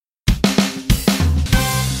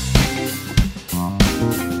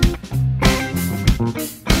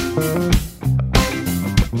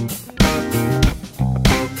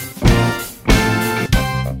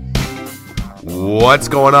What's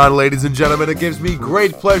going on, ladies and gentlemen? It gives me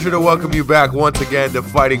great pleasure to welcome you back once again to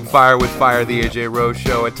Fighting Fire with Fire, the AJ Rose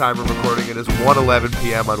Show. At time of recording, it is 1:11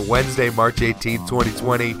 p.m. on Wednesday, March 18th,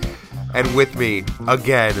 2020. And with me,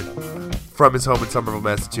 again, from his home in Somerville,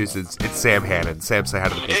 Massachusetts, it's Sam Hannon. Sam, say hi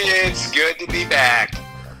to the people. It's good to be back.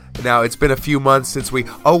 Now, it's been a few months since we...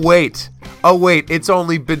 Oh, wait, it's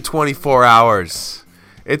only been 24 hours.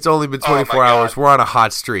 It's only been 24 hours. We're on a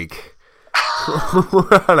hot streak.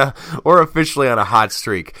 We're officially on a hot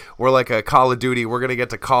streak. We're like a Call of Duty. We're gonna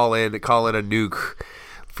get to call in a nuke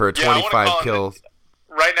for a 25 kills.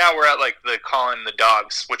 Right now, we're at like the calling the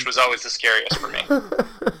dogs, which was always the scariest for me.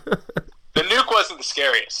 The nuke wasn't the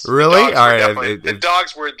scariest. Really? All right. The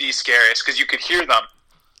dogs were the scariest because you could hear them.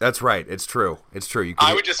 That's right. It's true.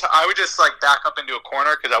 I would just like back up into a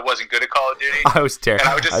corner because I wasn't good at Call of Duty. I was terrible.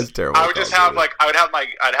 I would have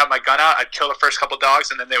my gun out. I'd kill the first couple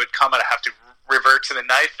dogs, and then they would come, and I'd have to revert to the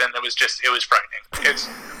knife, and it was frightening. It's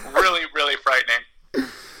really, really frightening.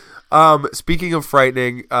 Speaking of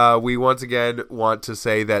frightening, we once again want to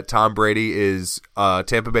say that Tom Brady is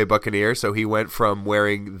Tampa Bay Buccaneer, so he went from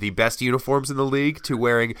wearing the best uniforms in the league to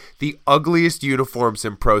wearing the ugliest uniforms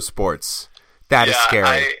in pro sports. That is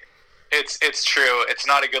scary. It's true. It's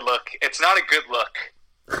not a good look. Not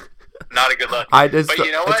a good look. But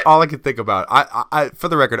you know what? That's all I can think about. I for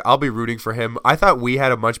the record, I'll be rooting for him. I thought we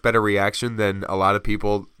had a much better reaction than a lot of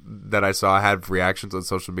people that I saw had reactions on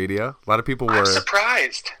social media. A lot of people were... I'm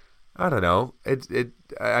surprised. I don't know.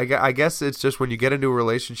 I guess it's just when you get into a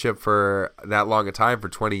relationship for that long a time, for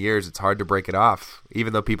 20 years, it's hard to break it off,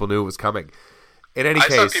 even though people knew it was coming. In any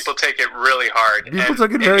case... I saw people take it really hard. People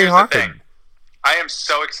took it very hard. I am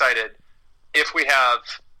so excited if we have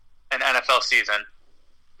an NFL season,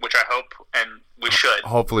 which I hope and we should.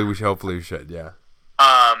 Hopefully we should, yeah.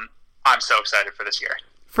 I'm so excited for this year.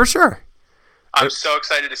 For sure. I'm so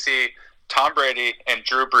excited to see Tom Brady and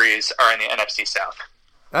Drew Brees are in the NFC South.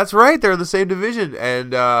 That's right. They're in the same division.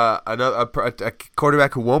 And a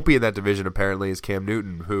quarterback who won't be in that division apparently is Cam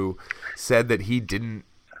Newton, who said that he didn't...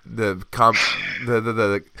 The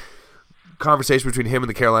conversation between him and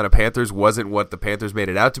the Carolina Panthers wasn't what the Panthers made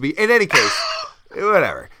it out to be. In any case,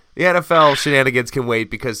 whatever. The NFL shenanigans can wait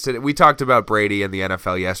because we talked about Brady and the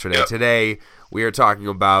NFL yesterday. Yep. Today, we are talking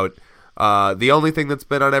about the only thing that's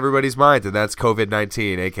been on everybody's mind, and that's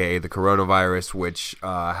COVID-19, a.k.a. the coronavirus, which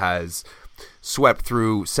has swept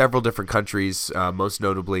through several different countries, most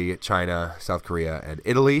notably China, South Korea, and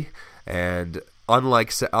Italy. And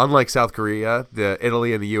unlike South Korea,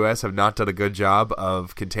 Italy and the U.S. have not done a good job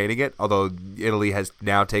of containing it, although Italy has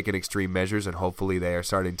now taken extreme measures, and hopefully they are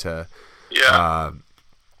starting to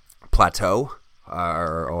plateau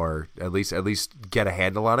or at least get a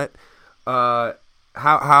handle on it. Go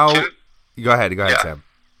ahead, Sam.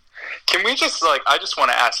 Can we just I just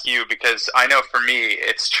want to ask you, because I know for me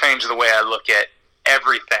it's changed the way I look at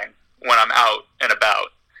everything when I'm out and about.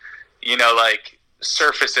 You know, like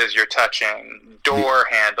surfaces you're touching, door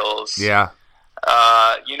handles. Yeah.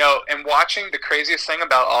 And watching, the craziest thing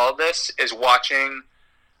about all of this is watching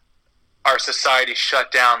our society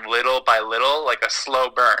shut down little by little, like a slow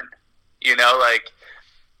burn. You know, like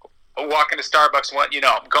walking to Starbucks,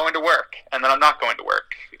 I'm going to work, and then I'm not going to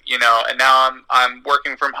work. You know, and now I'm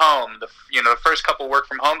working from home. The first couple work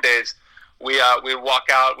from home days, we walk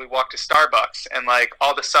to Starbucks, and like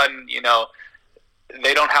all of a sudden,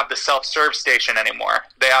 they don't have the self-serve station anymore.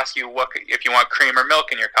 They ask you if you want cream or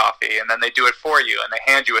milk in your coffee, and then they do it for you, and they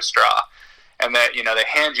hand you a straw, and they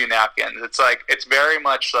hand you napkins. It's like, it's very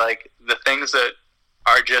much like the things that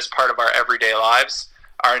are just part of our everyday lives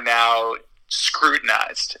are now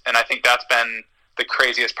scrutinized, and I think that's been the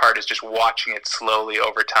craziest part, is just watching it slowly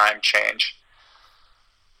over time change.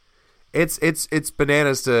 It's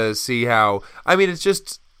bananas to see how. I mean,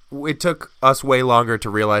 it took us way longer to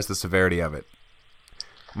realize the severity of it.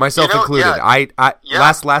 Myself included. Yeah.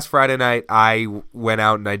 Last Friday night, I went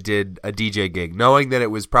out and I did a DJ gig, knowing that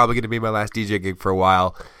it was probably going to be my last DJ gig for a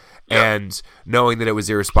while, and knowing that it was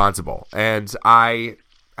irresponsible. And I,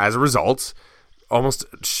 as a result, almost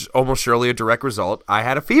surely a direct result, I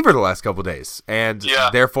had a fever the last couple of days, and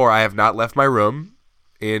therefore I have not left my room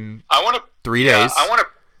in 3 days. I want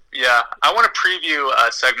to preview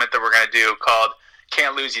a segment that we're going to do called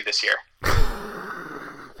 "Can't Lose You This Year."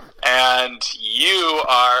 And you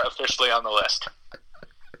are officially on the list.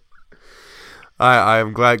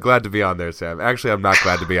 I'm glad to be on there, Sam. Actually, I'm not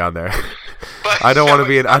glad to be on there. I don't want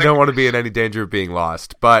to be in any danger of being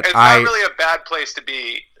lost. But it's not really a bad place to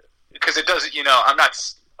be, because it doesn't. I'm not.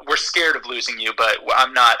 We're scared of losing you, but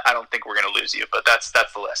I'm not. I don't think we're going to lose you. But that's the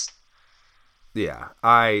list. Yeah,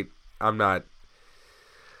 I'm not.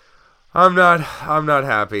 I'm not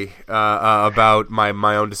happy about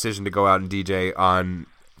my own decision to go out and DJ on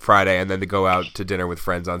Friday and then to go out to dinner with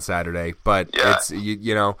friends on Saturday. But it's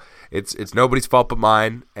it's nobody's fault but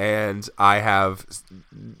mine, and I have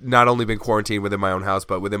not only been quarantined within my own house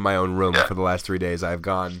but within my own room for the last 3 days. I've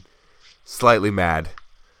gone slightly mad.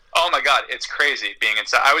 Oh my God, it's crazy being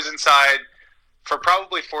inside. I was inside for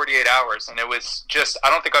probably 48 hours, and it was just, I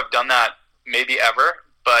don't think I've done that maybe ever,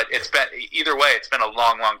 but it's been, either way, it's been a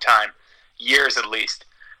long, long time. Years at least.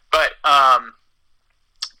 But, I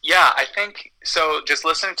think, so just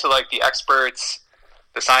listening to like the experts,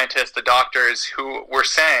 the scientists, the doctors who were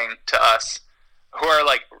saying to us, who are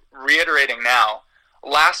like reiterating now,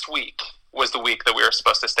 last week was the week that we were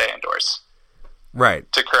supposed to stay indoors.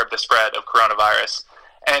 Right. To curb the spread of coronavirus.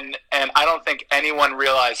 And I don't think anyone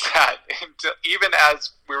realized that, until, even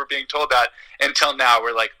as we were being told that, until now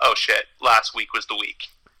we're like, oh shit, last week was the week.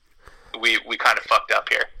 We kind of fucked up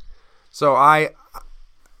here. So I'd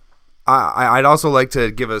also like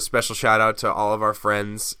to give a special shout out to all of our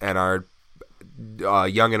friends and our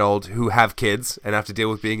young and old who have kids and have to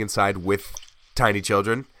deal with being inside with tiny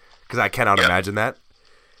children, because I cannot imagine that.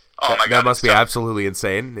 Oh my God, that must be absolutely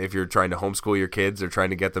insane if you're trying to homeschool your kids or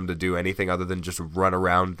trying to get them to do anything other than just run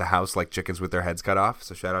around the house like chickens with their heads cut off.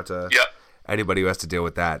 So shout out to anybody who has to deal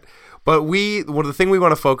with that. But one of the things we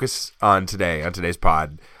want to focus on today, on today's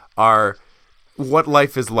pod, are what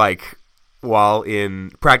life is like while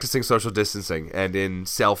in practicing social distancing and in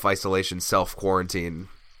self-isolation, self-quarantine.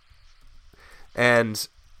 And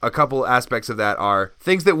a couple aspects of that are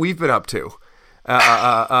things that we've been up to.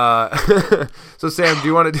 So Sam, do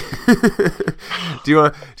you want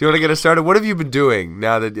to get us started? What have you been doing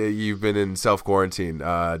now that you've been in self-quarantine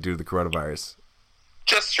due to the coronavirus?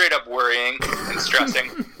 Just straight up worrying and stressing.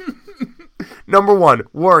 Number one,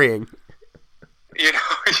 worrying. You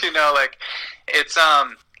know, like it's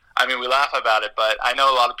I mean, we laugh about it, but I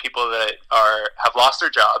know a lot of people that have lost their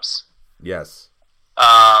jobs. Yes. Or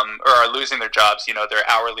are losing their jobs. You know, they're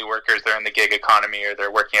hourly workers, they're in the gig economy, or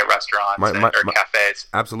they're working at restaurants or cafes.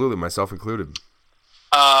 Absolutely, myself included.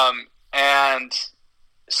 And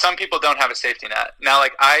some people don't have a safety net. Now,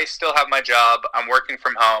 like, I still have my job, I'm working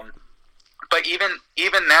from home, but even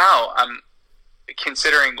now, I'm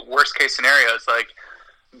considering worst case scenarios. Like,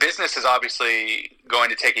 business is obviously going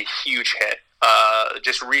to take a huge hit.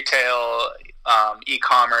 Just retail,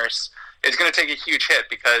 e-commerce is going to take a huge hit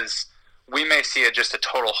because we may see just a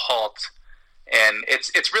total halt. And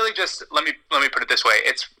it's really just, let me put it this way.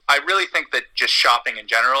 I really think that just shopping in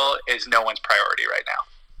general is no one's priority right now.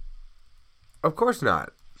 Of course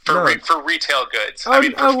not. For retail goods. I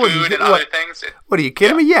mean, for food and other things. What, are you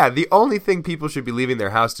kidding me? Yeah, the only thing people should be leaving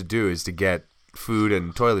their house to do is to get food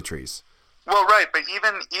and toiletries. Well, right, but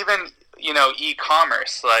even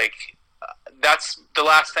e-commerce, like, that's the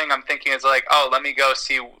last thing I'm thinking is like, oh, let me go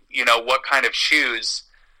see, what kind of shoes,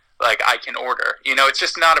 like, I can order. It's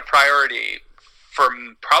just not a priority for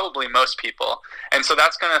probably most people. And so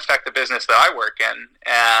that's going to affect the business that I work in.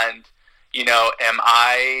 And, am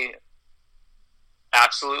I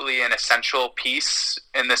absolutely an essential piece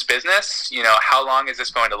in this business? How long is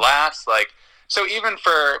this going to last? Like, so even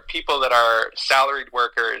for people that are salaried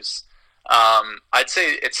workers, I'd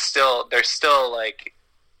say there's still like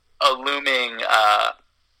a looming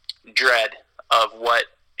dread of what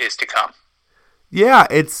is to come. Yeah,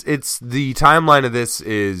 it's the timeline of this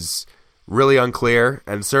is really unclear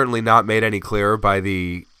and certainly not made any clearer by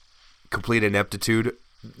the complete ineptitude,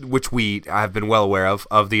 which we have been well aware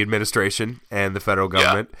of the administration and the federal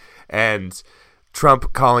government, and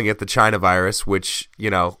Trump calling it the China virus, which,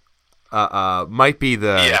 might be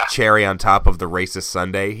the cherry on top of the racist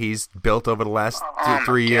sundae he's built over the last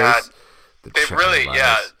 3 years. They've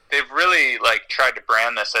really like tried to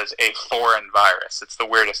brand this as a foreign virus. It's the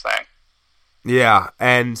weirdest thing. Yeah,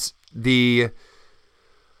 and the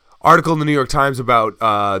article in the New York Times about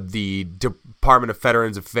the Department of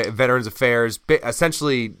Veterans Affairs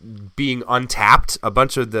essentially being untapped, a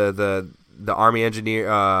bunch of the Army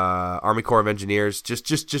Corps of Engineers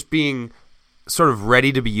just being sort of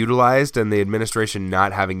ready to be utilized, and the administration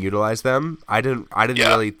not having utilized them. I didn't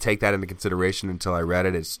really take that into consideration until I read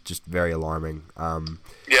it. It's just very alarming.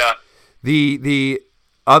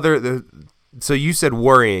 So you said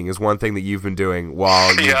worrying is one thing that you've been doing while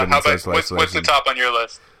you've been in social isolation. What's the top on your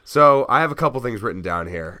list? So I have a couple things written down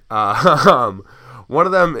here. One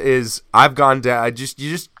of them is I've gone down.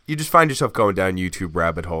 You just find yourself going down YouTube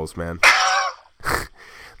rabbit holes, man.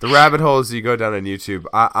 The rabbit holes you go down on YouTube.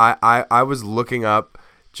 I was looking up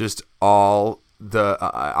just all the.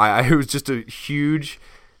 It was just a huge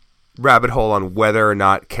rabbit hole on whether or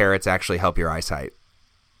not carrots actually help your eyesight.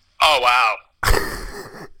 Oh wow.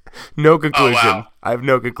 No conclusion. Oh, wow. I have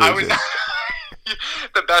no conclusion.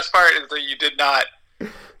 The best part is that you did not.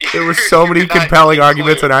 There were so many compelling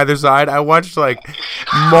arguments on either side. I watched like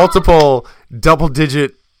multiple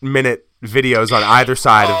double-digit minute videos on either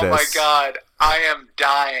side of this. Oh my god, I am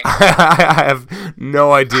dying. I have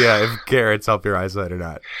no idea if carrots help your eyesight or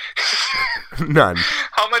not. None.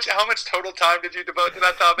 How much total time did you devote to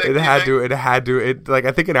that topic? It had to.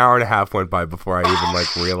 I think an hour and a half went by before I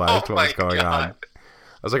even realized what was going on. I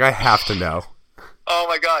was like, I have to know. Oh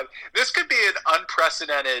my god, this could be an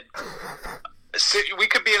unprecedented. We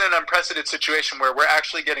could be in an unprecedented situation where we're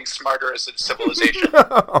actually getting smarter as a civilization.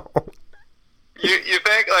 No. You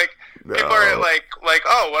think people are like,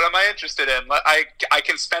 oh, what am I interested in? I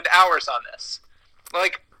can spend hours on this.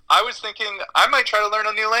 I was thinking I might try to learn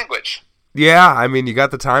a new language. Yeah, I mean, you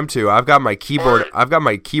got the time to. I've got my keyboard. I've got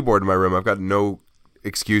my keyboard in my room. I've got no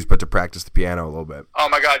excuse but to practice the piano a little bit. Oh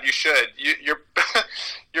my god, you should.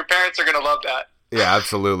 Your parents are gonna love that. Yeah,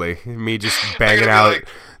 absolutely. Me just banging out.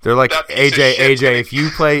 They're like, AJ, if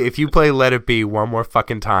you play Let It Be one more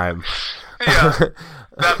fucking time. Yeah,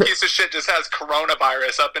 that piece of shit just has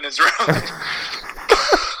coronavirus up in his room.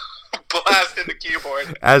 Blasting the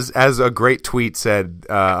keyboard. As a great tweet said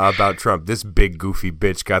about Trump, this big goofy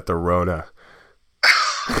bitch got the Rona.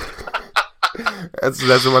 That's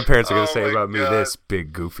what my parents are gonna say about me. This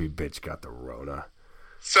big goofy bitch got the Rona.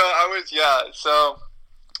 So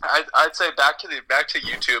I'd say back to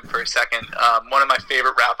YouTube for a second. One of my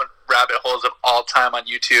favorite rabbit holes of all time on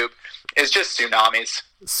YouTube is just tsunamis.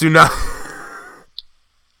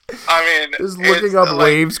 I mean, just looking up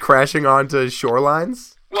waves crashing onto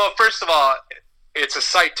shorelines. Well, first of all, it's a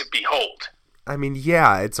sight to behold. I mean,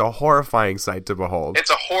 yeah, it's a horrifying sight to behold. It's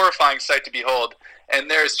a horrifying sight to behold, and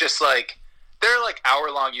there's just there are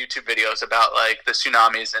hour-long YouTube videos about the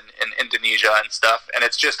tsunamis in Indonesia and stuff, and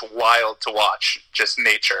it's just wild to watch, just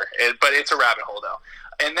nature. But it's a rabbit hole, though.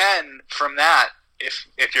 And then from that,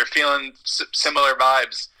 if you're feeling similar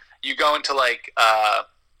vibes, you go into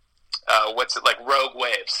rogue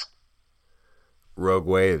waves. Rogue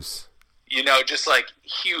waves. Just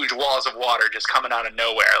huge walls of water just coming out of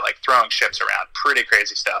nowhere, throwing ships around. Pretty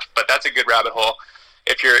crazy stuff. But that's a good rabbit hole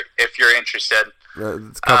if you're interested.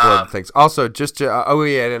 It's a couple other things. Also, just to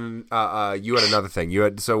you had another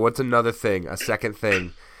thing. So what's another thing? A second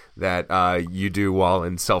thing that you do while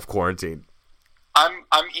in self quarantine? I'm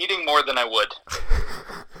eating more than I would,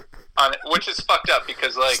 which is fucked up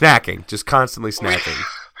because snacking, just constantly snacking.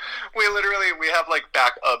 We have a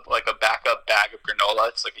backup bag of granola.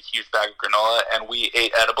 It's a huge bag of granola, and we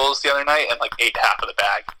ate edibles the other night and ate half of the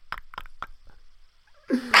bag.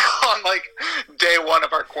 On day one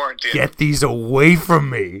of our quarantine. Get these away from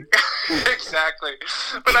me. Exactly.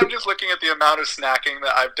 But I'm just looking at the amount of snacking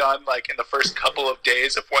that I've done in the first couple of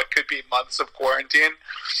days of what could be months of quarantine,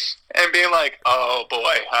 and being oh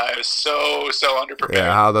boy, I was so underprepared.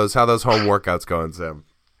 Yeah, how those home workouts going, Sam?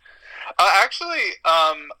 Actually,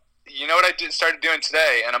 you know what I started doing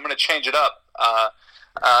today, and I'm going to change it up.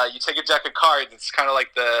 You take a deck of cards. It's kind of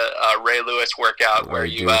like the Ray Lewis workout where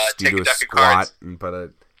you take a deck of cards and put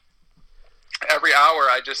a. Every hour,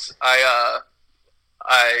 I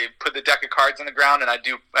put the deck of cards on the ground and I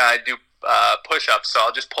do push-ups. So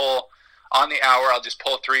I'll just pull on the hour. I'll just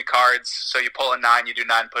pull 3 cards. So you pull a 9, you do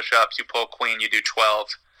 9 push-ups. You pull a queen, you do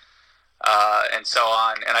 12, and so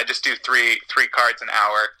on. And I just do three cards an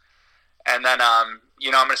hour. And then I'm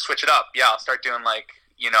going to switch it up. Yeah, I'll start doing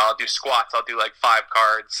I'll do squats. I'll do 5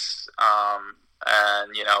 cards,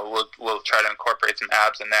 and we'll try to incorporate some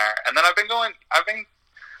abs in there. And then I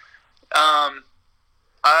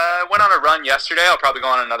went on a run yesterday. I'll probably go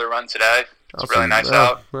on another run today. It's really nice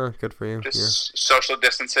out. Well, good for you. Just social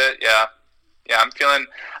distance it. Yeah. I'm feeling.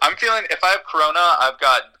 If I have corona, I've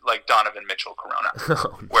got Donovan Mitchell corona,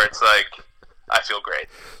 where it's I feel great.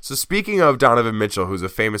 So speaking of Donovan Mitchell, who's a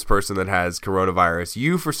famous person that has coronavirus,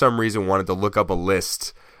 you for some reason wanted to look up a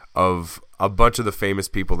list of a bunch of the famous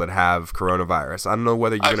people that have coronavirus. I don't know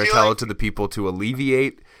whether you're going to tell it to the people to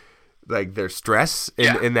alleviate their stress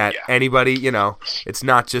in that anybody, it's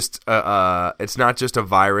not just a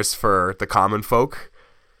virus for the common folk.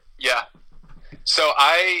 Yeah. So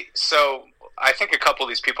I think a couple of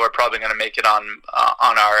these people are probably going to make it on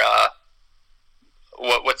our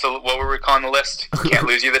what were we calling the list? Can't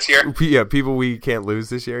lose you this year. Yeah, people we can't lose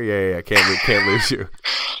this year. Yeah. Can't lose you.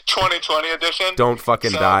 2020 edition. Don't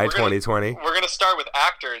fucking die. 2020. We're gonna start with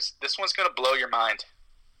actors. This one's gonna blow your mind.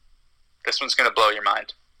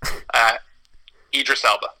 Idris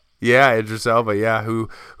Elba. Yeah, Idris Elba. Yeah, who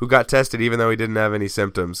got tested even though he didn't have any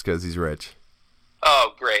symptoms because he's rich.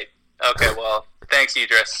 Oh, great. Okay, well, thanks,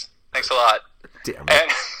 Idris. Thanks a lot. Damn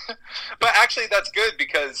it. But actually, that's good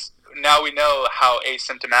because now we know how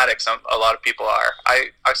asymptomatic a lot of people are.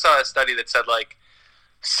 I saw a study that said like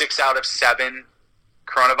 6 out of 7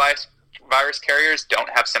 coronavirus carriers don't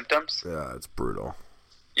have symptoms. Yeah, it's brutal.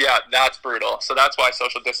 Yeah, that's brutal. So that's why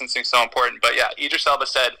social distancing is so important. But yeah, Idris Elba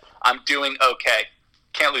said, "I'm doing okay.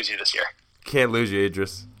 Can't lose you this year." Can't lose you,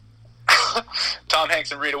 Idris. Tom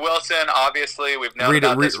Hanks and Rita Wilson, obviously, we've known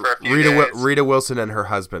about this for a few days. Rita Wilson and her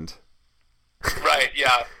husband. Right,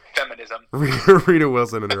 yeah, feminism. Rita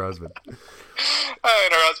Wilson and her husband. And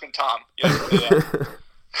her husband, Tom. Yeah.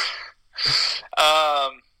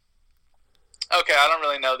 Okay, I don't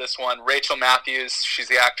really know this one. Rachel Matthews, she's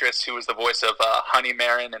the actress who was the voice of Honey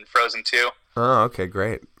Marin in Frozen 2. Oh, okay,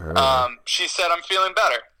 great. She said, "I'm feeling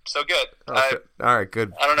better." So good. Okay. All right,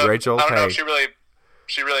 good. I don't know. Rachel, I don't know if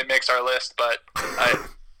she really makes our list, but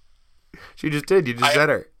she just did. You just said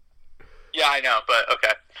her. Yeah, I know, but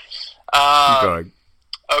okay. Keep going.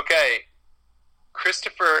 Okay,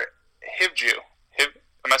 Christopher Hivju.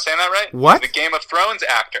 Am I saying that right? What? The Game of Thrones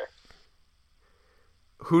actor.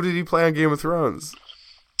 Who did he play on Game of Thrones?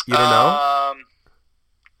 You don't know?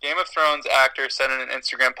 Game of Thrones actor said in an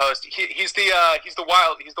Instagram post. He's the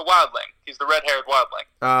wildling. He's the red-haired wildling.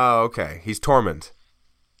 Oh, okay. He's Tormund.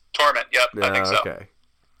 Tormund. Yep, I think so. Okay.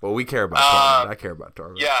 Well, we care about Tormund. I care about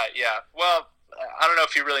Tormund. Yeah. Well, I don't know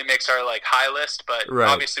if he really makes our like high list, but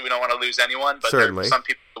obviously we don't want to lose anyone. But there are some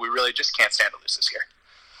people we really just can't stand to lose this year.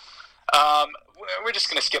 We're just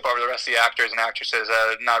going to skip over the rest of the actors and actresses.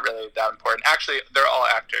 Not really that important. Actually, they're all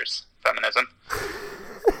actors. Feminism.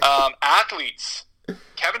 Athletes.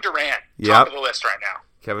 Kevin Durant. Top of the list right now.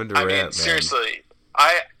 Kevin Durant, man. Seriously.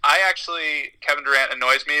 I actually, Kevin Durant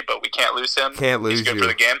annoys me, but we can't lose him. Can't lose you. He's good for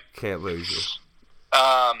the game. Can't lose you.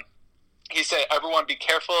 He said, "Everyone be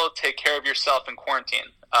careful. Take care of yourself in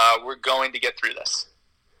quarantine. We're going to get through this."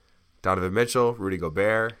 Donovan Mitchell, Rudy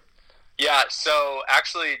Gobert. Yeah, so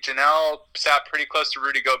actually Janelle sat pretty close to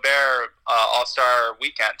Rudy Gobert All-Star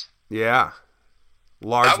weekend. Yeah.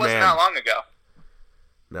 Large man. That wasn't that long ago.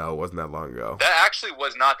 No, it wasn't that long ago. That actually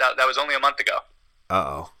was not that. That was only a month ago.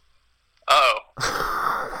 Uh-oh. Oh,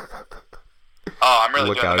 I'm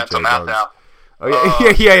really doing the mental math now.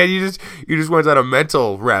 Oh yeah. You just went down a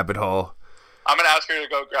mental rabbit hole. I'm gonna ask her to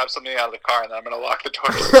go grab something out of the car, and then I'm gonna lock the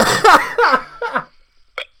door.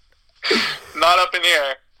 Not up in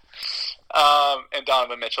here. And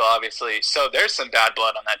Donovan Mitchell, obviously. So there's some bad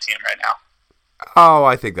blood on that team right now. Oh,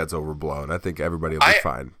 I think that's overblown. I think everybody will be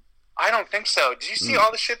fine. I don't think so. Did you see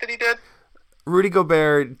all the shit that he did? Rudy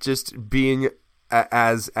Gobert just being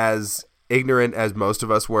as ignorant as most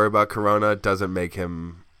of us were about Corona doesn't make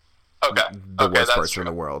him the worst person in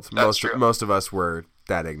the world. Most of us were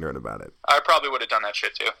that ignorant about it. I probably would have done that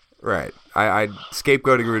shit too. Right. I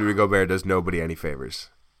scapegoating Rudy Gobert does nobody any favors.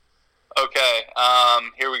 Okay.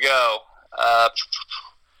 Here we go. Now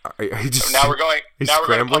we're going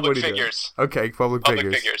to public figures. Okay, public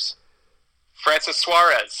figures. Francis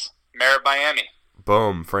Suarez, Mayor of Miami.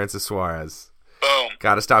 Boom, Francis Suarez. Boom.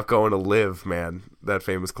 Gotta stop going to Live, man. That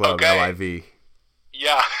famous club, LIV.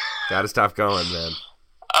 Yeah. Gotta stop going, man.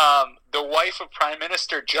 The wife of Prime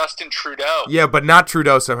Minister Justin Trudeau. Yeah, but not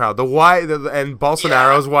Trudeau somehow. And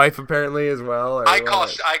Bolsonaro's wife apparently as well. I call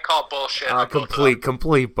bullshit.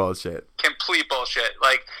 Complete bullshit. Complete bullshit.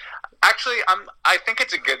 Like, actually, I think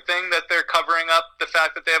it's a good thing that they're covering up the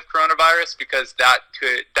fact that they have coronavirus because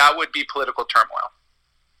that would be political turmoil.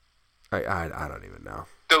 I don't even know.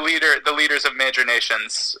 The leaders of major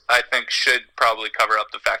nations, I think, should probably cover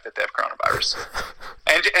up the fact that they have coronavirus,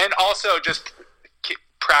 and also just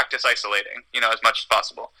practice isolating, as much as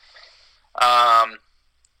possible.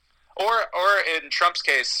 Or in Trump's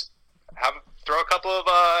case, throw a couple of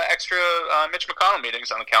extra Mitch McConnell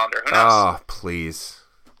meetings on the calendar. Who knows? Oh, please.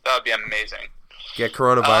 That would be amazing. Get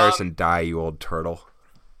coronavirus and die, you old turtle.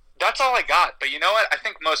 That's all I got. But you know what? I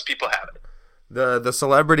think most people have it. The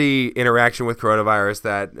celebrity interaction with coronavirus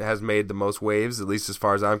that has made the most waves, at least as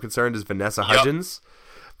far as I'm concerned, is Vanessa Hudgens.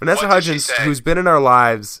 Vanessa Hudgens, who's been in our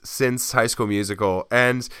lives since High School Musical,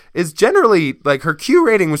 and is generally, like, her Q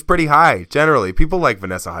rating was pretty high, generally. People like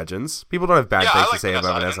Vanessa Hudgens. People don't have bad things to say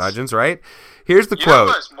about Vanessa Hudgens, right? Here's the quote.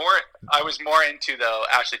 I was more into, though,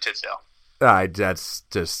 Ashley Tisdale. That's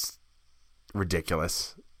just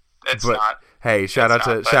ridiculous. It's not. Hey, shout out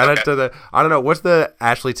to the, I don't know, what's the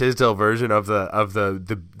Ashley Tisdale version of the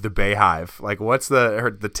Bayhive? Like, what's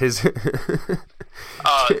the Tiz?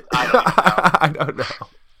 I don't know.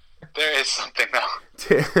 There is something though.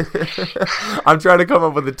 I'm trying to come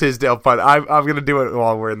up with a Tisdale pun. I'm gonna do it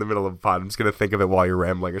while we're in the middle of a pod. I'm just gonna think of it while you're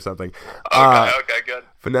rambling or something. Okay, good.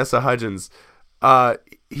 Vanessa Hudgens.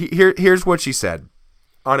 Here's what she said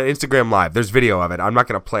on an Instagram Live. There's video of it. I'm not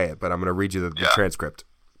gonna play it, but I'm gonna read you the transcript.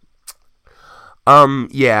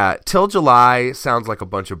 Yeah, till July sounds like a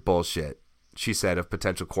bunch of bullshit, she said of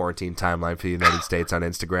potential quarantine timeline for the United States on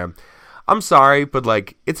Instagram. I'm sorry, but,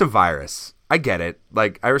 like, it's a virus. I get it.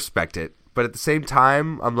 Like, I respect it. But at the same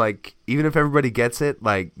time, I'm like, even if everybody gets it,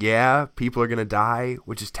 like, yeah, people are going to die,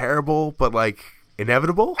 which is terrible, but, like,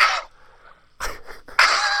 inevitable.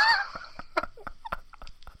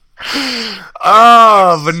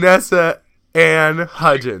 Oh, Vanessa Ann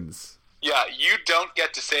Hudgens. Yeah, you don't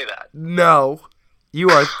get to say that. No. You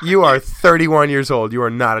are 31 years old. You are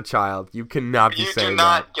not a child. You cannot be saying that. You do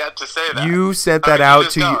not get to say that. You sent that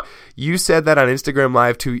out to you said that on Instagram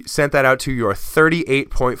Live sent that out to your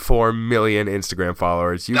 38.4 million Instagram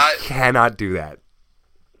followers. You cannot do that.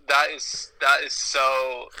 That is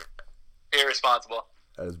so irresponsible.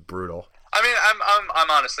 That is brutal. I mean, I'm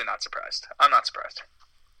honestly not surprised. I'm not surprised.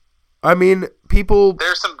 I mean,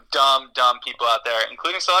 there's some dumb people out there,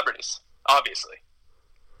 including celebrities, obviously.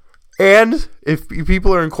 And if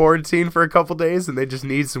people are in quarantine for a couple days and they just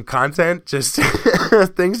need some content, just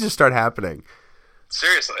things just start happening.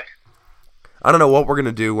 Seriously. I don't know what we're going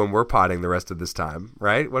to do when we're potting the rest of this time,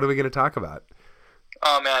 right? What are we going to talk about?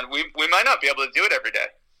 Oh, man, we might not be able to do it every day.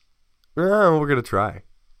 Oh, we're going to try.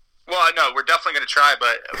 Well, no, we're definitely going to try,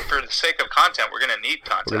 but for the sake of content, we're going to need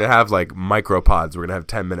content. We're going to have, like, micro pods. We're going to have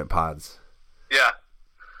 10-minute pods. Yeah.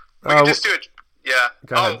 We can just do it. Yeah.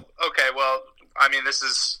 Go ahead. Okay, well, I mean,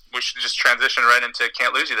 we should just transition right into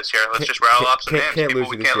Can't Lose You this year. Let's just rattle off some names. Can't People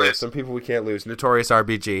lose we you can't this year. lose. Some people we can't lose. Notorious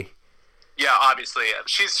RBG. Yeah, obviously.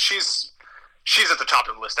 She's at the top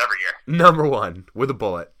of the list every year. Number one, with a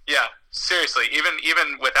bullet. Yeah, seriously. Even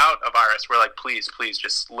without a virus, we're like, please,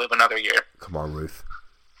 just live another year. Come on, Ruth.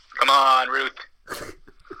 Come on, Ruth.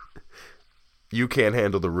 You can't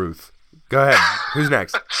handle the Ruth. Go ahead. Who's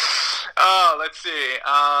next? Oh, let's see.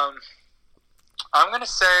 I'm going to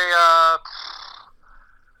say... oh,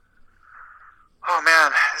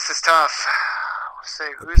 man, this is tough. Let's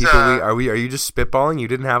say, who's... Are you just spitballing? You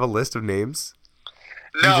didn't have a list of names?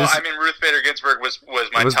 No, I mean, Ruth Bader Ginsburg was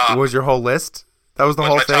my top. Was your whole list? That was the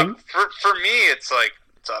whole thing? For me, it's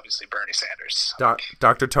obviously Bernie Sanders.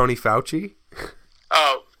 Dr. Tony Fauci?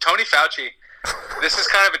 Oh, Tony Fauci. This is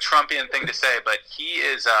kind of a Trumpian thing to say, but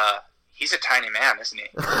he's a tiny man, isn't he?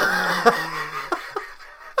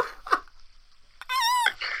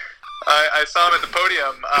 I saw him at the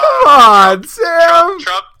podium. Come on, Sam!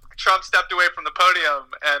 Trump stepped away from the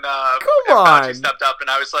podium, and Fauci stepped up, and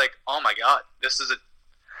I was like, oh my god, this is a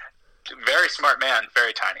very smart man,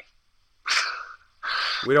 very tiny.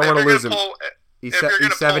 We don't want to lose him. He's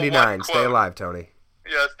 79. Stay alive, Tony.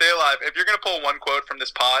 Yeah, stay alive. If you're going to pull one quote from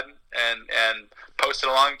this pod and post it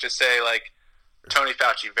along, just say, like, Tony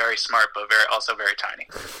Fauci, very smart, but also very tiny.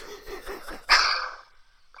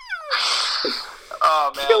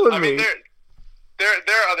 Oh, man. Killing I mean, me. There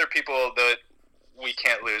are other people that we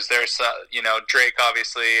can't lose. There's, Drake,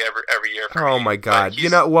 obviously, every year. Oh, my God.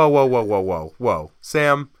 Whoa.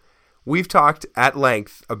 Sam, we've talked at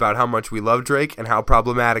length about how much we love Drake and how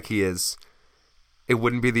problematic he is. It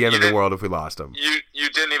wouldn't be the end of the world if we lost him. You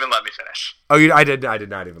didn't even let me finish. Oh, I did not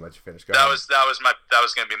even let you finish. Go ahead. That was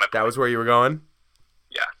going to be my point. That was where you were going?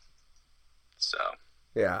 Yeah. So.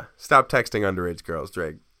 Yeah. Stop texting underage girls,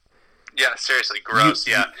 Drake. Yeah, seriously, gross.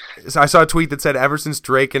 I saw a tweet that said, ever since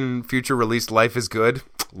Drake and Future released Life is Good,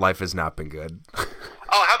 life has not been good.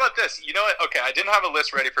 Oh, how about this? You know what? Okay, I didn't have a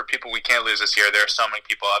list ready for people we can't lose this year. There are so many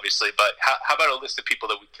people, obviously, but how about a list of people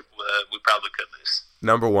that we probably could lose?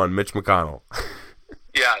 Number 1, Mitch McConnell.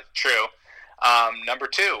 Yeah, true. Number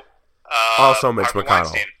 2, also Mitch Harvey McConnell.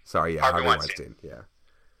 Weinstein. Sorry, yeah, Harvey Weinstein. Yeah.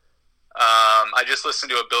 I just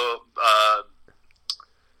listened to a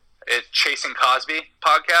Chasing Cosby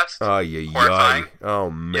podcast. Oh, yeah. Horrifying.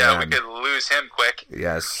 Oh, man. Yeah, we could lose him quick.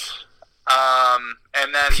 Yes.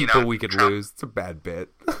 And then, people we could Trump, lose. It's a bad bit.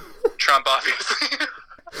 Trump, obviously.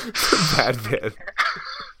 It's a bad bit.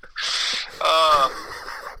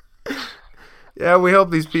 Yeah, we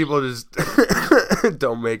hope these people just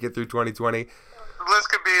don't make it through 2020. The list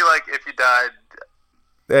could be like, if you died.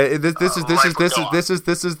 This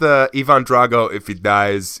is the Ivan Drago, if he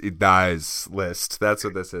dies list. That's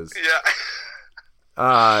what this is.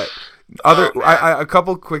 Yeah. A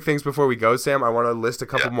couple quick things before we go, Sam. I want to list a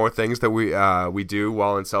couple more things that we do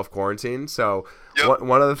while in self quarantine. So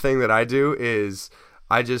one other thing that I do is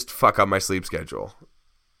I just fuck up my sleep schedule.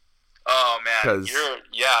 Oh man,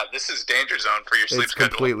 this is danger zone for your sleep schedule.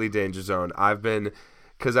 It's completely danger zone. I've been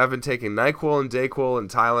taking NyQuil and Dayquil and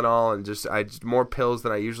Tylenol and just more pills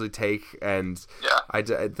than I usually take, and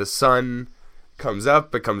the sun comes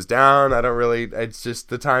up, it comes down. I don't really. It's just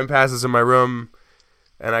the time passes in my room,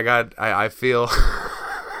 and I feel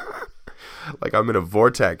like I'm in a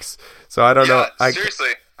vortex. So I don't know. Seriously.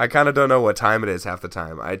 I kind of don't know what time it is half the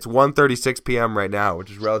time. It's 1:36 p.m. right now, which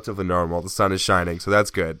is relatively normal. The sun is shining, so that's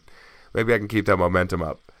good. Maybe I can keep that momentum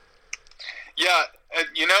up. Yeah,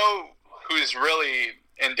 you know who's really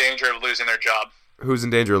in danger of losing their job? Who's in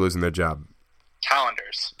danger of losing their job?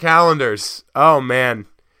 Calendars. Oh, man.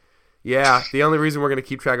 Yeah, the only reason we're going to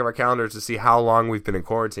keep track of our calendars is to see how long we've been in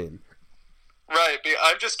quarantine. Right,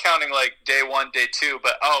 I'm just counting like day 1, day 2,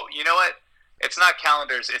 but you know what? It's not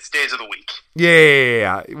calendars, it's days of the week.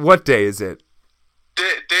 Yeah. What day is it?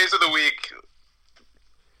 Days of the week,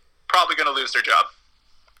 probably going to lose their job.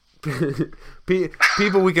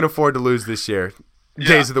 People we can afford to lose this year.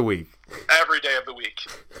 Days of the week. Every day of the week.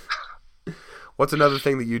 What's another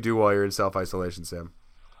thing that you do while you're in self-isolation, Sam?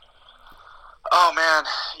 Oh, man.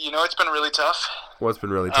 You know it's been really tough? What's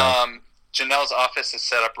been really tough? Janelle's office is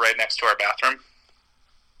set up right next to our bathroom.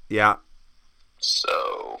 Yeah.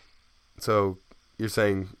 So you're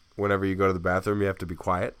saying whenever you go to the bathroom, you have to be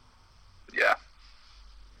quiet? Yeah.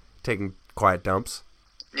 Taking quiet dumps?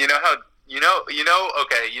 You know how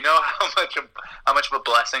much of a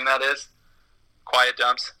blessing that is? Quiet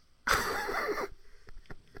dumps.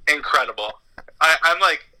 Incredible. I'm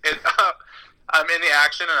like, I'm in the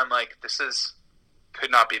action, and I'm like, could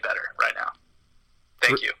not be better right now.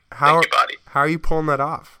 Thank you. Thank you, body. How are you pulling that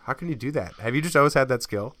off? How can you do that? Have you just always had that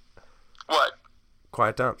skill? What?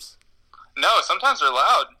 Quiet dumps. No, sometimes they're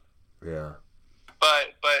loud. Yeah.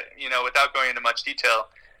 But without going into much detail,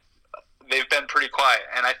 they've been pretty quiet,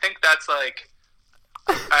 and I think that's like,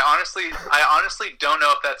 I honestly don't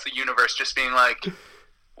know if that's the universe just being like,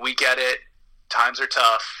 we get it, times are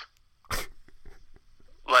tough,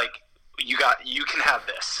 like you can have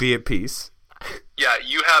this. Be at peace. Yeah,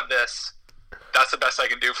 you have this. That's the best I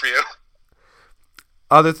can do for you.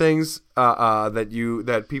 Other things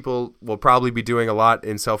that people will probably be doing a lot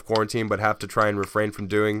in self-quarantine but have to try and refrain from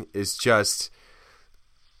doing is just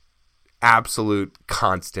absolute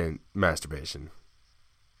constant masturbation.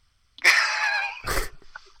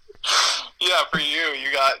 Yeah, for you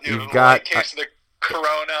got a case of the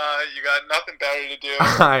corona. You got nothing better to do.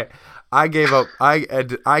 I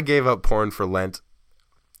gave up porn for Lent,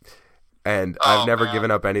 and I've never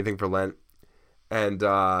given up anything for Lent. And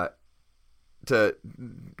to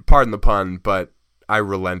pardon the pun, but I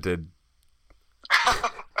relented.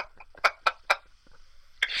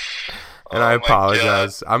 And I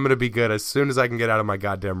apologize. I'm going to be good as soon as I can get out of my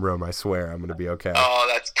goddamn room. I swear I'm going to be okay. Oh,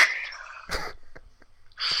 that's...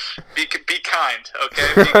 be kind, okay?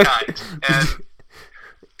 Be kind. And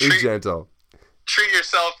be gentle. Treat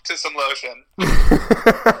yourself to some lotion.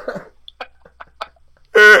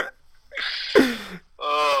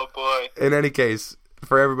 Oh, boy. In any case,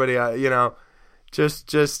 for everybody,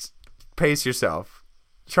 just pace yourself.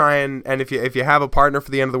 Try and if you have a partner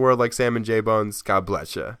for the end of the world like Sam and J Bones, God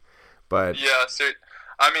bless you. But yeah,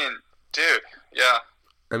 I mean, dude, yeah.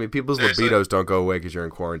 I mean, people's libidos don't go away because you're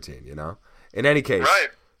in quarantine, you know? In any case. Right.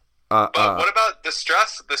 But what about the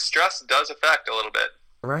stress? The stress does affect a little bit.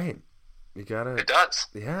 Right. You gotta... It does.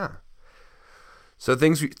 Yeah. So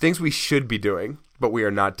things we should be doing, but we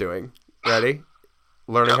are not doing. Ready?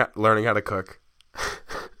 Learning how to cook.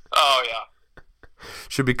 Oh, yeah.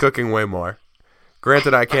 Should be cooking way more.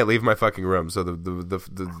 Granted, I can't leave my fucking room, so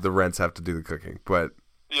the rents have to do the cooking. But...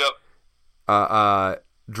 Yep.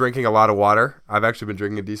 Drinking a lot of water. I've actually been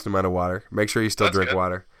drinking a decent amount of water. Make sure you still drink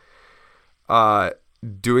water.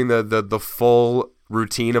 Doing the full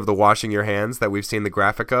routine of the washing your hands that we've seen the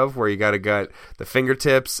graphic of, where you got to get the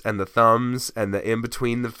fingertips and the thumbs and the in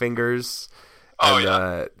between the fingers. Oh,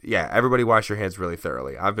 and, yeah. Everybody wash your hands really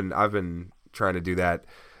thoroughly. I've been trying to do that.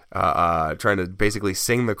 Trying to basically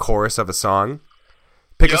sing the chorus of a song.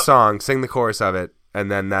 Pick a song, sing the chorus of it,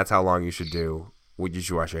 and then that's how long you should do. You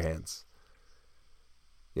should wash your hands.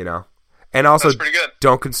 You know? And also,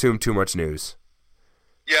 don't consume too much news.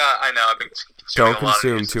 Yeah, I know. I've been consuming Don't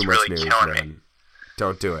consume too much really news, man. Me.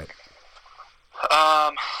 Don't do it.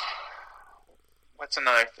 What's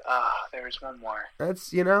another? There was one more.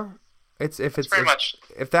 That's, it's pretty much.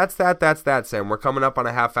 If that's that, Sam. We're coming up on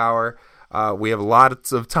a half hour. We have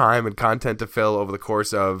lots of time and content to fill over the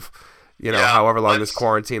course of... however long this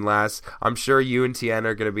quarantine lasts. I'm sure you and Tien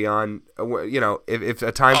are going to be on. If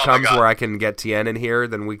a time comes where I can get Tien in here,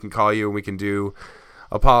 then we can call you and we can do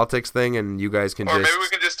a politics thing, and you guys can or maybe we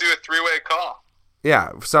can just do a 3-way call.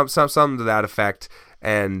 Yeah, something to that effect,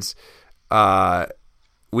 and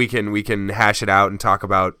we can hash it out and talk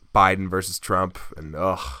about Biden versus Trump, and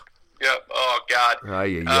Yep. Oh God. I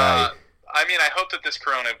mean, I hope that this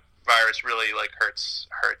coronavirus really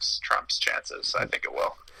hurts Trump's chances. I think it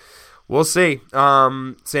will. We'll see.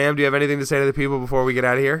 Sam, do you have anything to say to the people before we get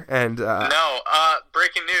out of here? And no.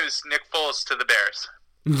 Breaking news: Nick Foles to the Bears.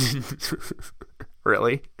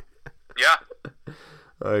 Really? Yeah.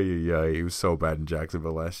 He was so bad in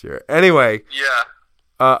Jacksonville last year. Anyway. Yeah.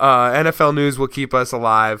 NFL news will keep us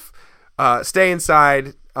alive. Stay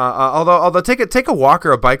inside. Although take a walk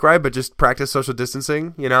or a bike ride, but just practice social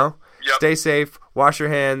distancing. You know. Yep. Stay safe. Wash your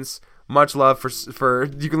hands. Much love for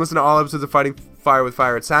you can listen to all episodes of Fighting Fire with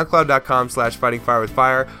Fire at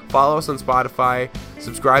soundcloud.com/fightingfirewithfire. Follow us on Spotify.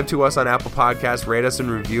 Subscribe to us on Apple Podcasts. Rate us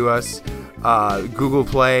and review us. Google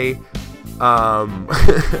Play.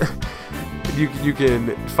 You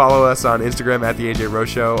can follow us on Instagram at The AJ Rowe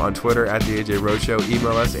Show, on Twitter at The AJ Rowe Show.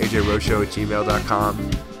 Email us,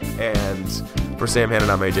 ajroweShow@gmail.com. And for Sam Hannon,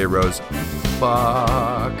 I'm AJ Rose.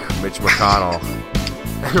 Fuck Mitch McConnell.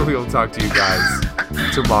 We will talk to you guys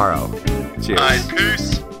tomorrow. Cheers. All right,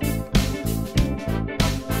 peace.